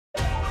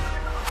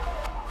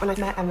When I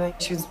met Emma,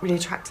 she was really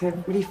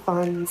attractive, really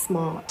fun,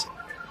 smart.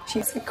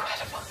 She's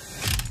incredible.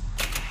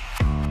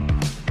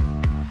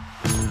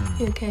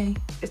 You okay?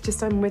 It's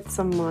just I'm with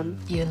someone.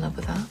 You in love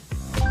with her?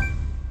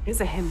 It's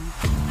a him.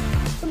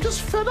 I'm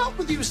just fed up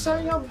with you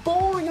saying I'm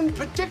boring and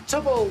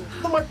predictable,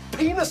 that my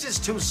penis is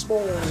too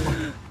small.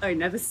 I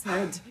never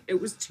said it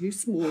was too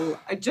small.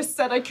 I just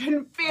said I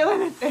couldn't feel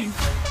anything.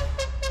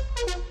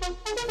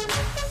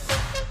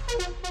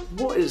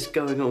 What is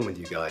going on with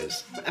you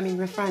guys? I mean,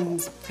 we're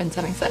friends. Friends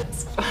having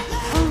sex.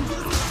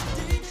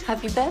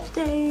 Happy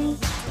birthday.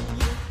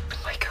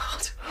 Oh my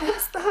God,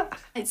 what's that?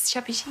 It's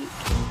shabby chic.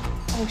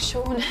 Oh,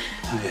 Sean.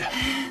 Oh,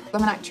 yeah.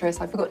 I'm an actress,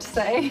 I forgot to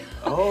say.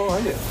 Oh, are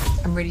you?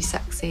 I'm really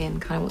sexy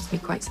and kind of wants me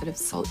quite sort of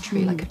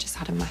sultry, like I've just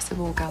had a massive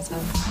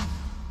orgasm.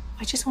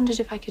 I just wondered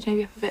if I could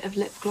maybe have a bit of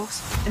lip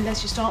gloss.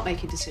 Unless you start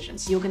making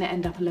decisions, you're going to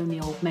end up a lonely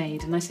old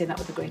maid, and I say that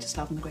with the greatest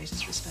love and the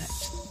greatest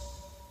respect.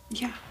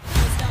 Yeah.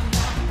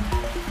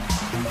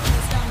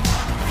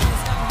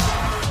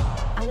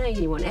 I know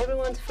you want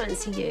everyone to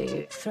fancy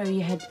you. Throw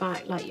your head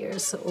back like you're a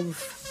sort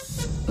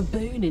of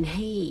baboon in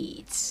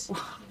heat.